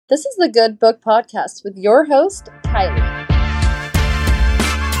This is the Good Book Podcast with your host, Kylie.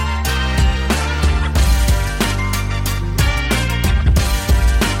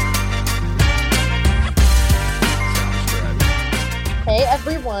 Hey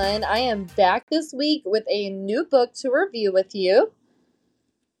everyone, I am back this week with a new book to review with you.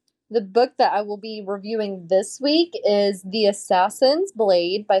 The book that I will be reviewing this week is The Assassin's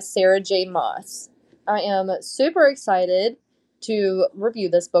Blade by Sarah J. Maas. I am super excited to review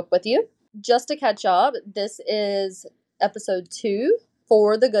this book with you. Just to catch up, this is episode 2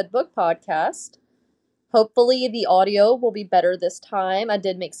 for the Good Book Podcast. Hopefully the audio will be better this time. I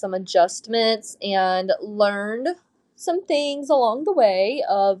did make some adjustments and learned some things along the way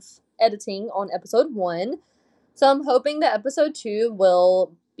of editing on episode 1. So I'm hoping that episode 2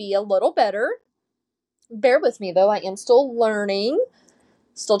 will be a little better. Bear with me though, I am still learning.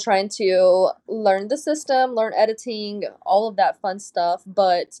 Still trying to learn the system, learn editing, all of that fun stuff,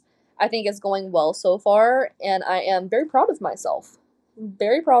 but I think it's going well so far, and I am very proud of myself.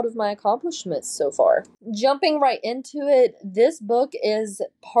 Very proud of my accomplishments so far. Jumping right into it, this book is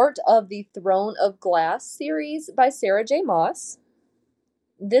part of the Throne of Glass series by Sarah J. Maas.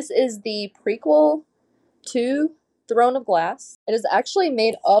 This is the prequel to Throne of Glass. It is actually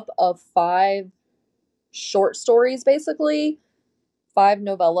made up of 5 short stories, basically. 5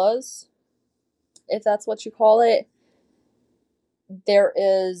 novellas, if that's what you call it. There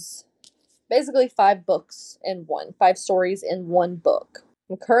is basically 5 books in one, 5 stories in one book.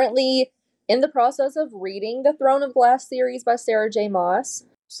 I'm currently in the process of reading the Throne of Glass series by Sarah J. Maas.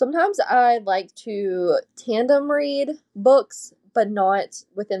 Sometimes I like to tandem read books, but not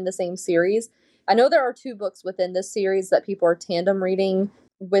within the same series. I know there are 2 books within this series that people are tandem reading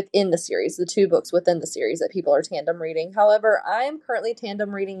within the series, the 2 books within the series that people are tandem reading. However, I am currently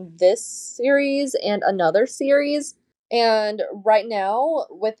tandem reading this series and another series. And right now,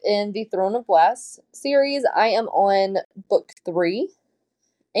 within the Throne of Glass series, I am on book 3.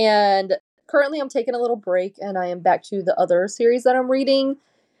 And currently I'm taking a little break and I am back to the other series that I'm reading.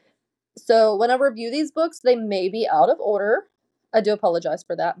 So when I review these books, they may be out of order. I do apologize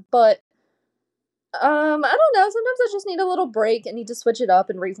for that. But I don't know. Sometimes I just need a little break and need to switch it up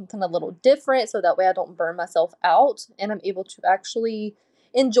and read something a little different so that way I don't burn myself out and I'm able to actually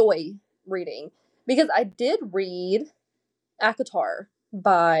enjoy reading. Because I did read ACOTAR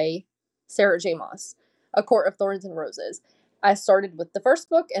by Sarah J. Maas, A Court of Thorns and Roses. I started with the first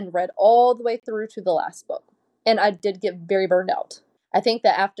book and read all the way through to the last book. And I did get very burned out. I think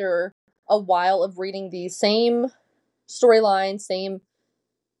that after a while of reading the same storyline, same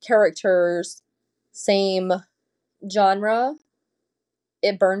characters, same genre,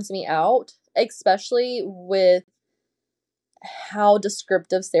 it burns me out, especially with how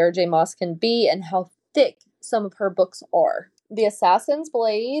descriptive Sarah J. Maas can be and how thick some of her books are. The Assassin's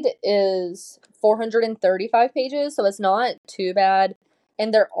Blade is 435 pages, so it's not too bad,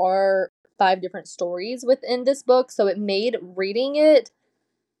 and there are 5 different stories within this book, so it made reading it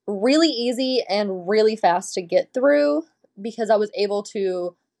really easy and really fast to get through because I was able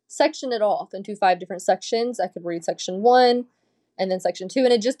to section it off into 5 different sections. I could read section 1 and then section 2,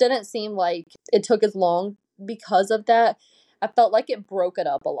 and it just didn't seem like it took as long because of that. I felt like it broke it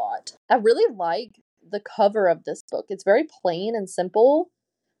up a lot. I really like the cover of this book. It's very plain and simple.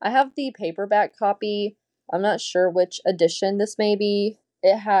 I have the paperback copy. I'm not sure which edition this may be.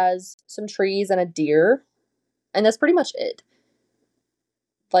 It has some trees and a deer, and that's pretty much it.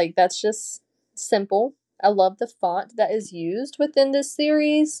 Like, that's just simple. I love the font that is used within this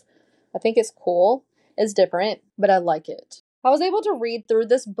series. I think it's cool. It's different, but I like it. I was able to read through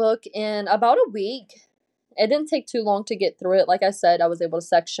this book in about a week. It didn't take too long to get through it. Like I said, I was able to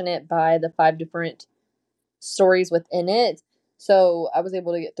section it by the 5 different stories within it. So I was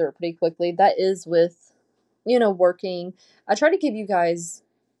able to get through it pretty quickly. That is with, working. I try to give you guys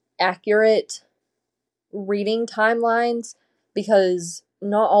accurate reading timelines because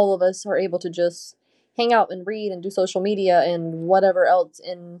not all of us are able to just hang out and read and do social media and whatever else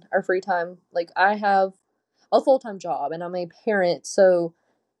in our free time. Like, I have a full-time job and I'm a parent, so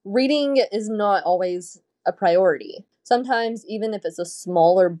reading is not always a priority. Sometimes, even if it's a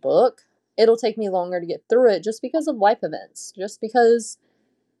smaller book, it'll take me longer to get through it just because of life events, just because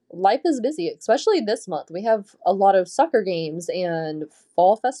life is busy, especially this month. We have a lot of soccer games and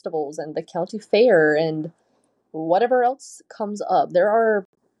fall festivals and the county fair and whatever else comes up. There are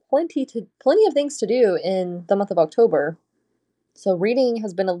plenty of things to do in the month of October. So reading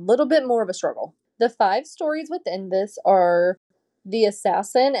has been a little bit more of a struggle. The 5 stories within this are The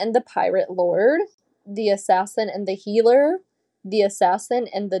Assassin and the Pirate Lord, The Assassin and the Healer, The Assassin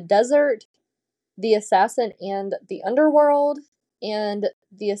and the Desert, The Assassin and the Underworld, and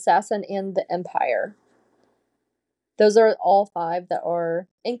The Assassin and the Empire. Those are all 5 that are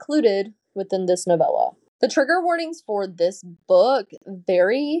included within this novella. The trigger warnings for this book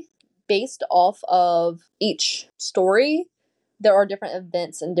vary based off of each story. There are different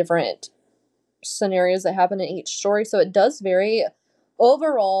events and different scenarios that happen in each story, so it does vary.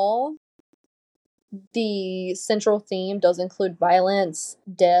 Overall, the central theme does include violence,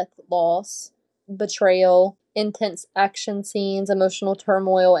 death, loss, betrayal, intense action scenes, emotional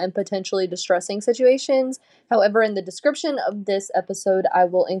turmoil, and potentially distressing situations. However, in the description of this episode, I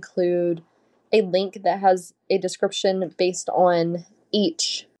will include a link that has a description based on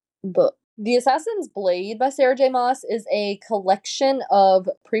each book. The Assassin's Blade by Sarah J. Maas is a collection of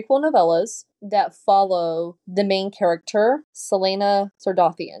prequel novellas that follow the main character, Selena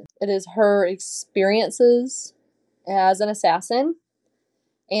Sardothien. It is her experiences as an assassin,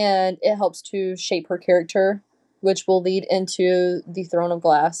 and it helps to shape her character, which will lead into the Throne of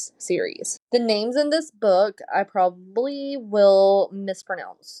Glass series. The names in this book I probably will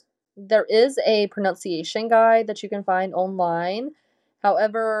mispronounce. There is a pronunciation guide that you can find online.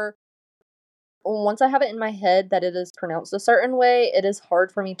 However, once I have it in my head that it is pronounced a certain way, it is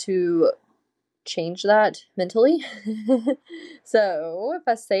hard for me to change that mentally. So, if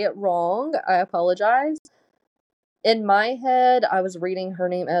I say it wrong, I apologize. In my head, I was reading her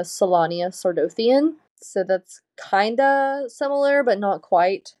name as Selania Sardothian, so that's kinda similar, but not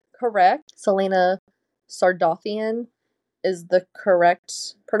quite correct. Selena Sardothian is the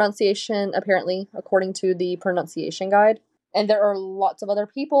correct pronunciation, apparently, according to the pronunciation guide. And there are lots of other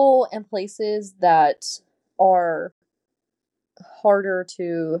people and places that are harder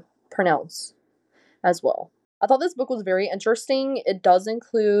to pronounce as well. I thought this book was very interesting. It does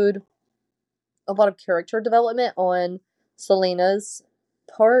include a lot of character development on Selena's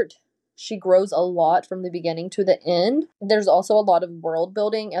part. She grows a lot from the beginning to the end. There's also a lot of world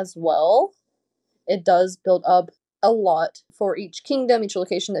building as well. It does build up a lot for each kingdom, each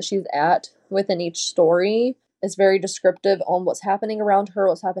location that she's at within each story. It's very descriptive on what's happening around her,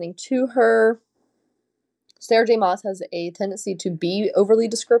 what's happening to her. Sarah J. Maas has a tendency to be overly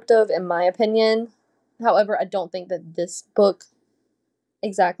descriptive, in my opinion. However, I don't think that this book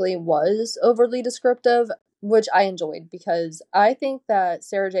exactly was overly descriptive, which I enjoyed because I think that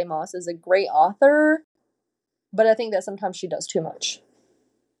Sarah J. Maas is a great author, but I think that sometimes she does too much.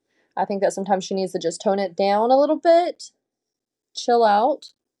 I think that sometimes she needs to just tone it down a little bit, chill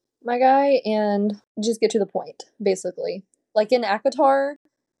out, my guy, and just get to the point, basically. Like in ACOTAR,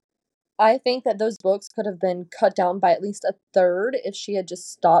 I think that those books could have been cut down by at least a third if she had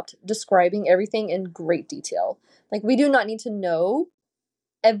just stopped describing everything in great detail. Like, we do not need to know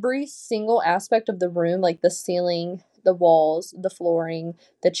every single aspect of the room, like the ceiling, the walls, the flooring,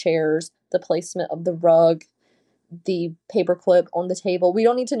 the chairs, the placement of the rug, the paperclip on the table. We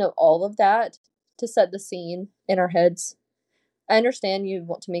don't need to know all of that to set the scene in our heads. I understand you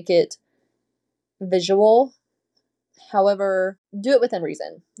want to make it visual. However, do it within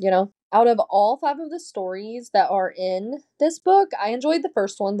reason, you know? Out of all 5 of the stories that are in this book, I enjoyed the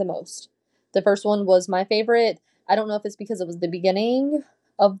first one the most. The first one was my favorite. I don't know if it's because it was the beginning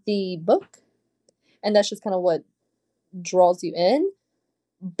of the book, and that's just kind of what draws you in,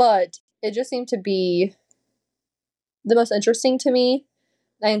 but it just seemed to be the most interesting to me.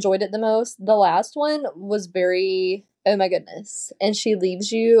 I enjoyed it the most. The last one was very, oh my goodness. And she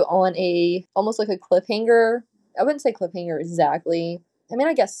leaves you on a, almost like a cliffhanger. I wouldn't say cliffhanger exactly. I mean,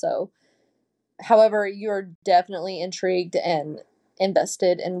 I guess so. However, you're definitely intrigued and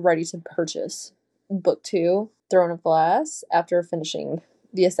invested and ready to purchase book 2, Throne of Glass, after finishing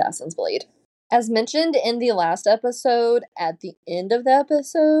The Assassin's Blade. As mentioned in the last episode, at the end of the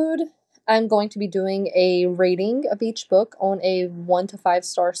episode, I'm going to be doing a rating of each book on a 1 to 5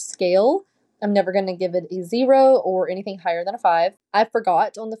 star scale. I'm never going to give it a 0 or anything higher than a 5. I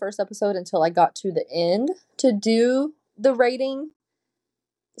forgot on the first episode until I got to the end to do the rating.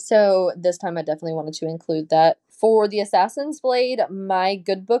 So this time I definitely wanted to include that. For The Assassin's Blade, my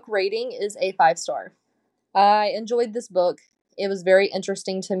good book rating is a 5 star. I enjoyed this book. It was very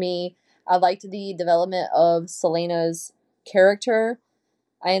interesting to me. I liked the development of Selena's character.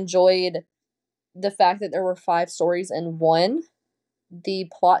 I enjoyed the fact that there were 5 stories in one. The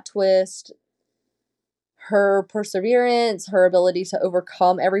plot twist, her perseverance, her ability to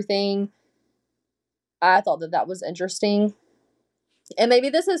overcome everything. I thought that that was interesting. And maybe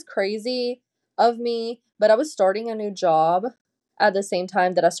this is crazy of me, but I was starting a new job at the same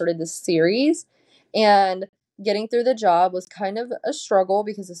time that I started this series. And getting through the job was kind of a struggle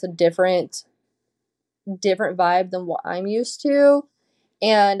because it's a different vibe than what I'm used to.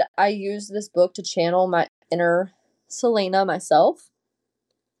 And I used this book to channel my inner Selena myself.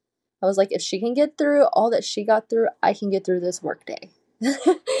 I was like, if she can get through all that she got through, I can get through this workday.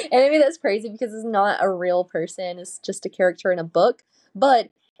 And maybe that's crazy because it's not a real person. It's just a character in a book. But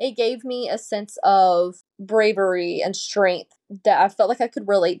it gave me a sense of bravery and strength that I felt like I could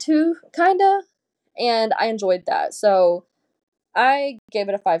relate to, kind of. And I enjoyed that. So I gave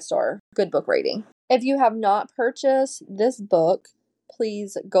it a 5-star. Good book rating. If you have not purchased this book,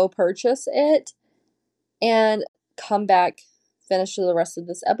 please go purchase it and come back, finish the rest of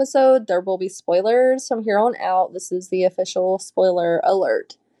this episode. There will be spoilers from here on out. This is the official spoiler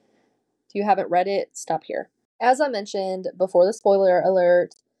alert. If you haven't read it, stop here. As I mentioned before the spoiler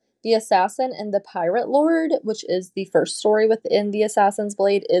alert, The Assassin and the Pirate Lord, which is the first story within The Assassin's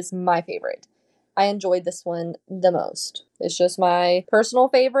Blade, is my favorite. I enjoyed this one the most. It's just my personal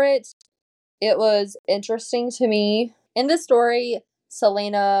favorite. It was interesting to me. In this story,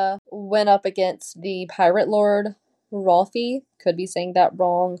 Selena went up against the Pirate Lord, Rolfi, could be saying that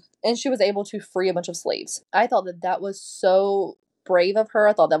wrong, and she was able to free a bunch of slaves. I thought that that was so brave of her.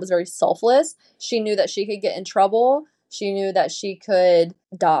 I thought that was very selfless. She knew that she could get in trouble. She knew that she could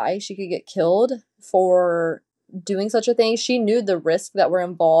die. She could get killed for doing such a thing. She knew the risks that were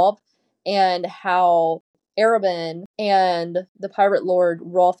involved and how Arabin and the Pirate Lord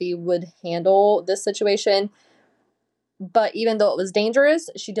Rolfi would handle this situation. But even though it was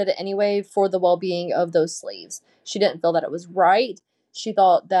dangerous, she did it anyway for the well-being of those slaves. She didn't feel that it was right. She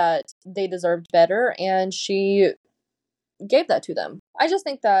thought that they deserved better, and she gave that to them. I just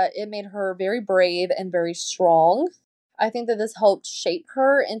think that it made her very brave and very strong. I think that this helped shape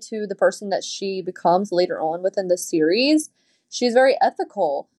her into the person that she becomes later on within the series. She's very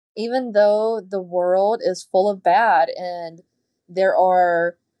ethical, even though the world is full of bad and there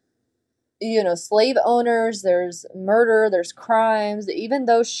are, slave owners, there's murder, there's crimes. Even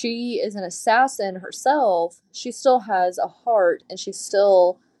though she is an assassin herself, she still has a heart and she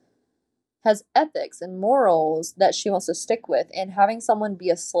still has ethics and morals that she wants to stick with. And having someone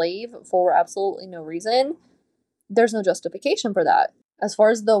be a slave for absolutely no reason, there's no justification for that. As far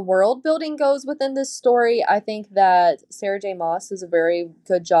as the world building goes within this story, I think that Sarah J. Maas does a very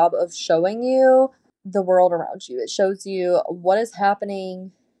good job of showing you the world around you. It shows you what is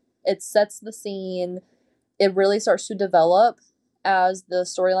happening. It sets the scene. It really starts to develop as the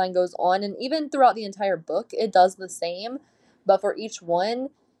storyline goes on. And even throughout the entire book, it does the same. But for each one,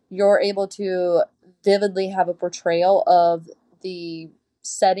 you're able to vividly have a portrayal of the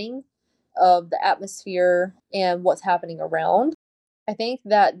setting, of the atmosphere, and what's happening around. I think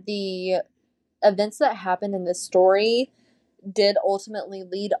that the events that happened in this story did ultimately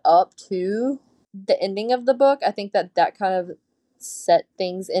lead up to the ending of the book. I think that that kind of set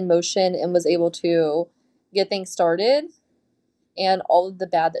things in motion and was able to get things started. And all of the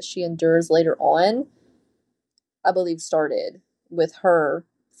bad that she endures later on, I believe, started with her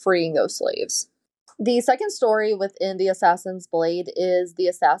freeing those slaves. The second story within The Assassin's Blade is The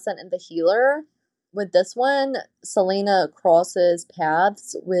Assassin and the Healer. With this one, Selena crosses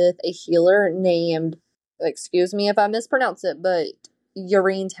paths with a healer named, excuse me if I mispronounce it, but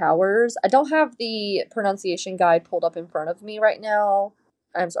Urine Towers. I don't have the pronunciation guide pulled up in front of me right now.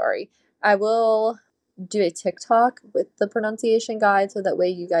 I'm sorry. I will do a TikTok with the pronunciation guide so that way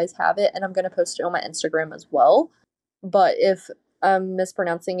you guys have it, and I'm going to post it on my Instagram as well. But if I'm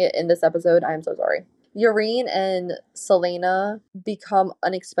mispronouncing it in this episode, I am so sorry. Urine and Selena become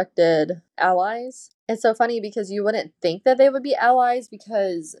unexpected allies. It's so funny because you wouldn't think that they would be allies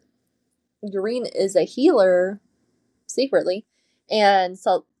because Urine is a healer secretly, and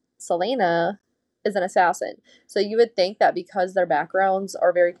Selena is an assassin. So you would think that because their backgrounds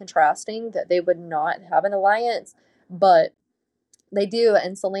are very contrasting that they would not have an alliance, but they do,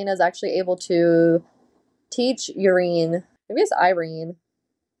 and Selena is actually able to teach Urine, maybe it's Irene.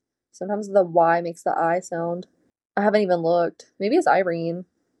 Sometimes the Y makes the I sound. I haven't even looked. Maybe it's Irene.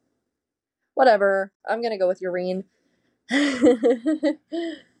 Whatever. I'm gonna go with Urine.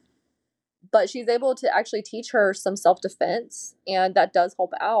 But she's able to actually teach her some self-defense, and that does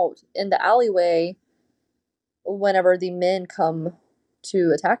help out in the alleyway whenever the men come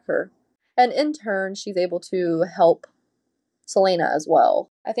to attack her. And in turn, she's able to help Selena as well.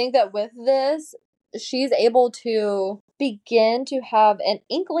 I think that with this, she's able to begin to have an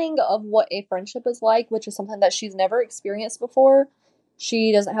inkling of what a friendship is like, which is something that she's never experienced before.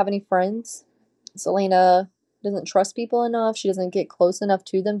 She doesn't have any friends. Selena doesn't trust people enough. She doesn't get close enough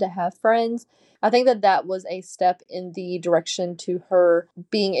to them to have friends. I think that that was a step in the direction to her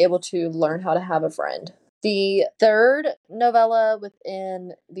being able to learn how to have a friend. The third novella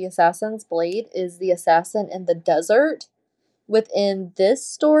within The Assassin's Blade is The Assassin in the Desert. Within this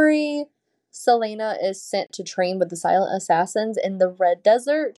story, Selena is sent to train with the silent assassins in the Red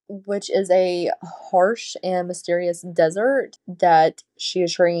Desert, which is a harsh and mysterious desert that she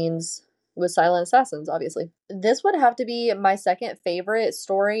trains with silent assassins, obviously. This would have to be my second favorite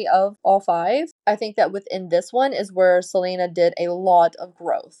story of all five. I think that within this one is where Selena did a lot of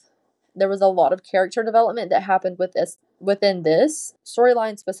growth. There was a lot of character development that happened within this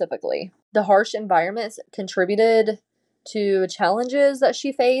storyline specifically. The harsh environments contributed to challenges that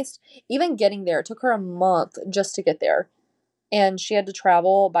she faced. Even getting there, it took her a month just to get there. And she had to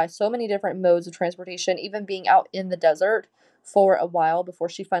travel by so many different modes of transportation, even being out in the desert for a while before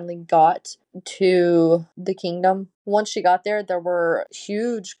she finally got to the kingdom. Once she got there, there were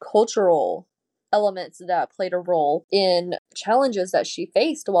huge cultural elements that played a role in challenges that she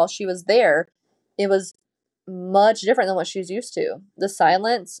faced while she was there. It was much different than what she's used to. The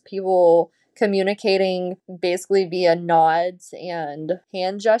silence, people communicating basically via nods and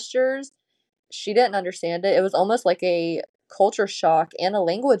hand gestures, she didn't understand it. It was almost like a culture shock and a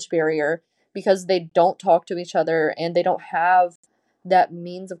language barrier because they don't talk to each other and they don't have that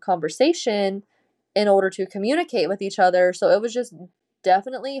means of conversation in order to communicate with each other. So it was just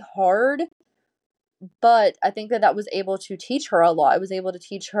definitely hard, but I think that was able to teach her a lot. It was able to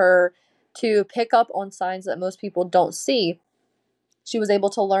teach her to pick up on signs that most people don't see. She was able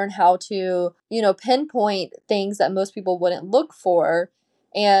to learn how to, pinpoint things that most people wouldn't look for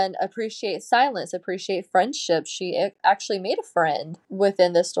and appreciate silence, appreciate friendship. She actually made a friend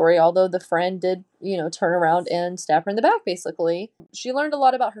within this story, although the friend did, turn around and stab her in the back, basically. She learned a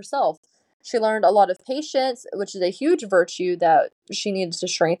lot about herself. She learned a lot of patience, which is a huge virtue that she needs to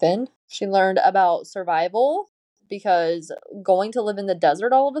strengthen. She learned about survival because going to live in the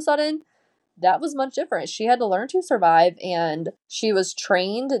desert all of a sudden, that was much different. She had to learn to survive, and she was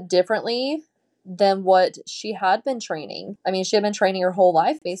trained differently than what she had been training. I mean, she had been training her whole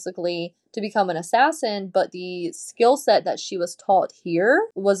life basically to become an assassin, but the skill set that she was taught here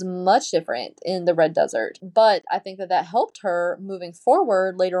was much different in the Red Desert. But I think that helped her moving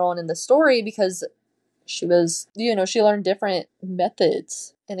forward later on in the story because she was, she learned different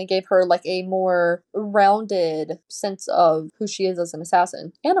methods and it gave her like a more rounded sense of who she is as an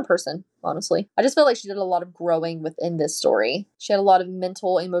assassin and a person, honestly. I just feel like she did a lot of growing within this story. She had a lot of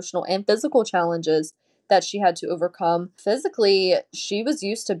mental, emotional, and physical challenges that she had to overcome. Physically, she was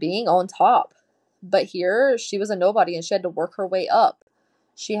used to being on top, but here she was a nobody and she had to work her way up.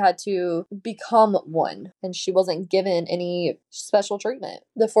 She had to become one, and she wasn't given any special treatment.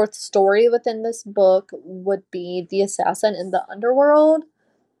 The fourth story within this book would be The Assassin in the Underworld,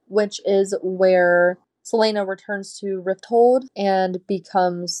 which is where Selena returns to Rifthold and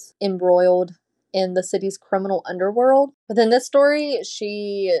becomes embroiled in the city's criminal underworld. Within this story,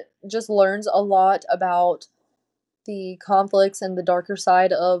 she just learns a lot about the conflicts and the darker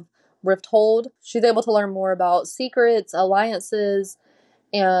side of Rifthold. She's able to learn more about secrets, alliances,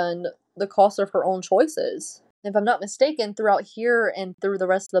 and the cost of her own choices. If I'm not mistaken, throughout here and through the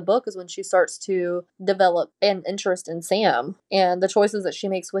rest of the book is when she starts to develop an interest in Sam. And the choices that she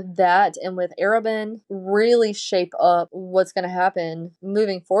makes with that and with Arabin really shape up what's going to happen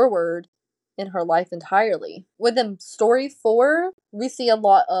moving forward in her life entirely. Within story 4, we see a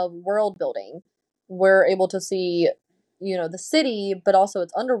lot of world building. We're able to see, the city, but also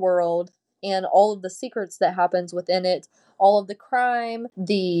its underworld and all of the secrets that happens within it, all of the crime,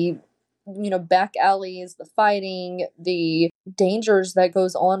 the back alleys, the fighting, the dangers that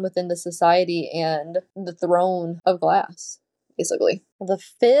goes on within the society and the throne of glass, basically. The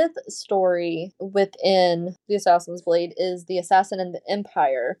fifth story within The Assassin's Blade is The Assassin and the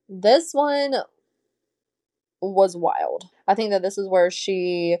Empire. This one was wild. I think that this is where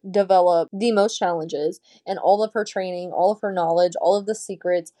she developed the most challenges, and all of her training, all of her knowledge, all of the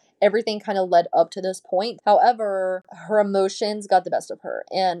secrets, everything kind of led up to this point. However, her emotions got the best of her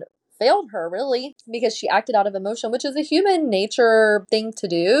and failed her, really, because she acted out of emotion, which is a human nature thing to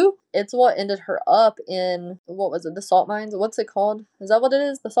do. It's what ended her up in, what was it, the salt mines? What's it called? Is that what it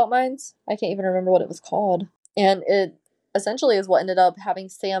is? The salt mines? I can't even remember what it was called. And it essentially is what ended up having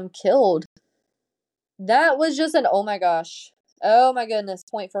Sam killed. That was just an oh my gosh, oh my goodness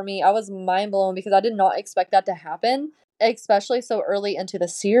point for me. I was mind blown because I did not expect that to happen, especially so early into the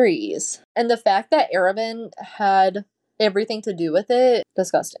series. And the fact that Arabin had everything to do with it,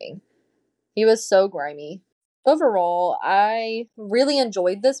 disgusting. He was so grimy. Overall, I really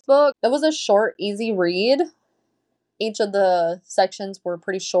enjoyed this book. It was a short, easy read. Each of the sections were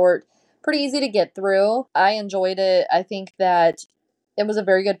pretty short, pretty easy to get through. I enjoyed it. I think that it was a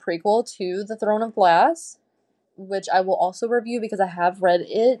very good prequel to The Throne of Glass, which I will also review because I have read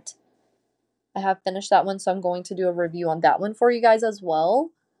it. I have finished that one, so I'm going to do a review on that one for you guys as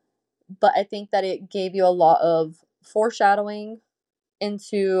well. but I think that it gave you a lot of foreshadowing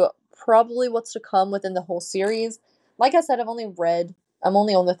into probably what's to come within the whole series. Like I said, I'm only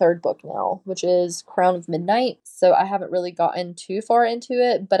on the third book now, which is Crown of Midnight. So I haven't really gotten too far into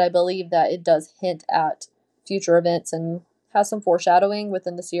it, but I believe that it does hint at future events and has some foreshadowing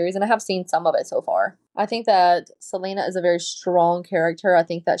within the series, and I have seen some of it so far. I think that Selena is a very strong character. I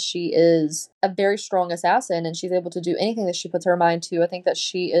think that she is a very strong assassin, and she's able to do anything that she puts her mind to. I think that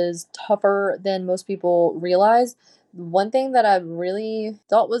she is tougher than most people realize. One thing that I really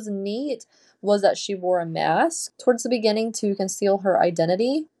thought was neat was that she wore a mask towards the beginning to conceal her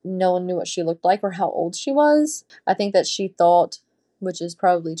identity. No one knew what she looked like or how old she was. I think that she thought, which is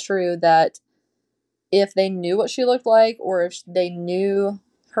probably true, that if they knew what she looked like or if they knew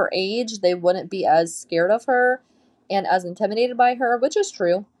her age, they wouldn't be as scared of her and as intimidated by her, which is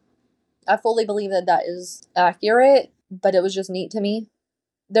true. I fully believe that that is accurate, but it was just neat to me.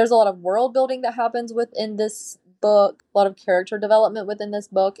 There's a lot of world building that happens within this book, a lot of character development within this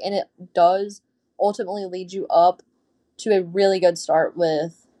book, and it does ultimately lead you up to a really good start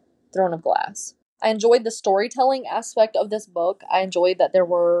with Throne of Glass. I enjoyed the storytelling aspect of this book. I enjoyed that there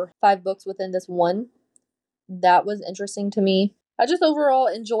were 5 books within this one. That was interesting to me. I just overall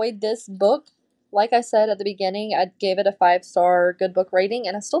enjoyed this book. Like I said at the beginning, I gave it a 5-star good book rating,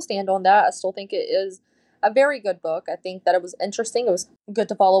 and I still stand on that. I still think it is a very good book. I think that it was interesting. It was good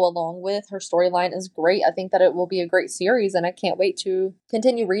to follow along with. Her storyline is great. I think that it will be a great series, and I can't wait to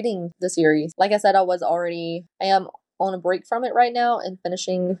continue reading the series. Like I said, I am on a break from it right now and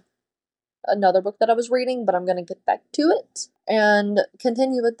finishing another book that I was reading, but I'm going to get back to it and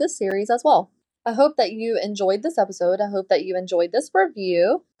continue with this series as well. I hope that you enjoyed this episode. I hope that you enjoyed this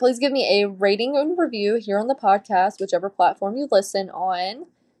review. Please give me a rating and review here on the podcast, whichever platform you listen on.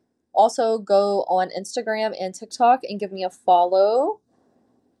 Also, go on Instagram and TikTok and give me a follow.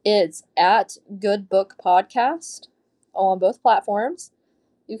 It's at Good Book Podcast on both platforms.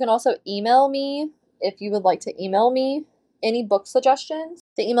 You can also email me if you would like to email me any book suggestions.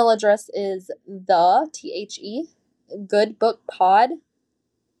 The email address is goodbookpod,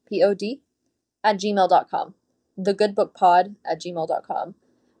 P-O-D, at gmail.com. thegoodbookpod@gmail.com.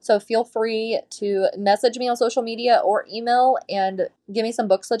 So feel free to message me on social media or email and give me some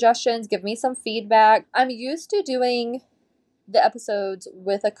book suggestions, give me some feedback. I'm used to doing the episodes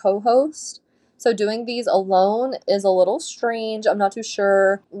with a co-host, so doing these alone is a little strange. I'm not too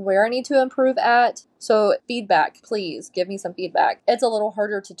sure where I need to improve at. So feedback, please give me some feedback. It's a little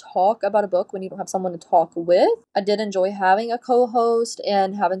harder to talk about a book when you don't have someone to talk with. I did enjoy having a co-host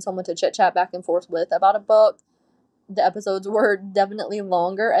and having someone to chit chat back and forth with about a book. The episodes were definitely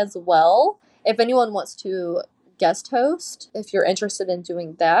longer as well. If anyone wants to guest host, if you're interested in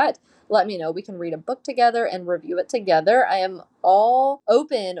doing that, let me know. We can read a book together and review it together. I am all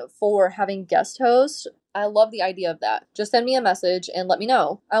open for having guest hosts. I love the idea of that. Just send me a message and let me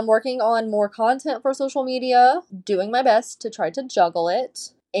know. I'm working on more content for social media, doing my best to try to juggle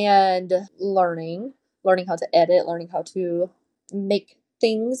it, and learning how to edit, learning how to make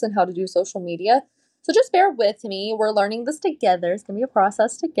things and how to do social media. So just bear with me. We're learning this together. It's going to be a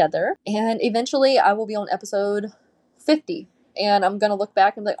process together. And eventually I will be on episode 50. And I'm going to look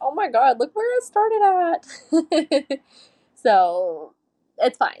back and be like, oh my God, look where I started at. So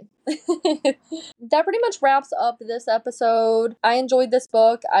it's fine. That pretty much wraps up this episode. I enjoyed this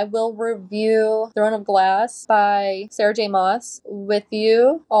book. I will review Throne of Glass by Sarah J. Maas with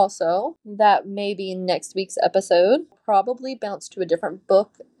you also. That may be next week's episode. Probably bounce to a different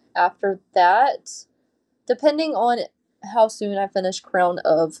book after that, depending on how soon I finish Crown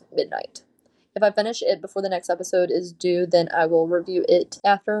of Midnight. If I finish it before the next episode is due, then I will review it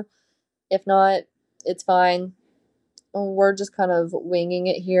after. If not, it's fine. We're just kind of winging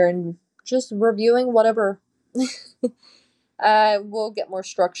it here and just reviewing whatever. I will get more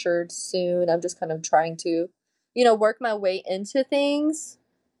structured soon. I'm just kind of trying to, work my way into things.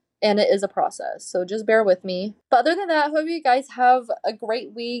 And it is a process, so just bear with me. But other than that, I hope you guys have a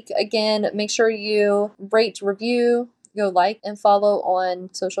great week. Again, make sure you rate, review, go like and follow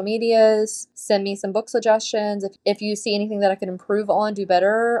on social medias. Send me some book suggestions. If you see anything that I can improve on, do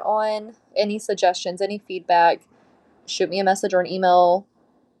better on, any suggestions, any feedback, shoot me a message or an email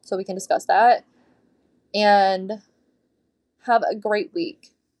so we can discuss that. And have a great week.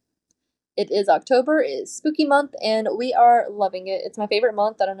 It is October, it is spooky month, and we are loving it. It's my favorite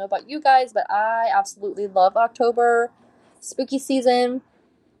month. I don't know about you guys, but I absolutely love October. Spooky season.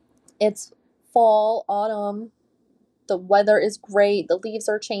 It's fall, autumn. The weather is great. The leaves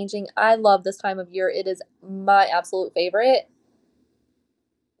are changing. I love this time of year. It is my absolute favorite.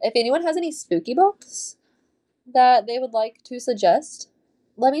 If anyone has any spooky books that they would like to suggest,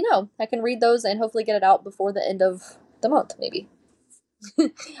 let me know. I can read those and hopefully get it out before the end of the month, maybe.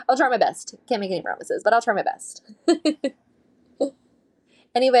 I'll try my best. Can't make any promises, but I'll try my best.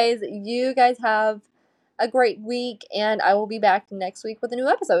 Anyways, you guys have a great week, and I will be back next week with a new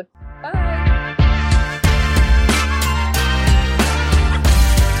episode.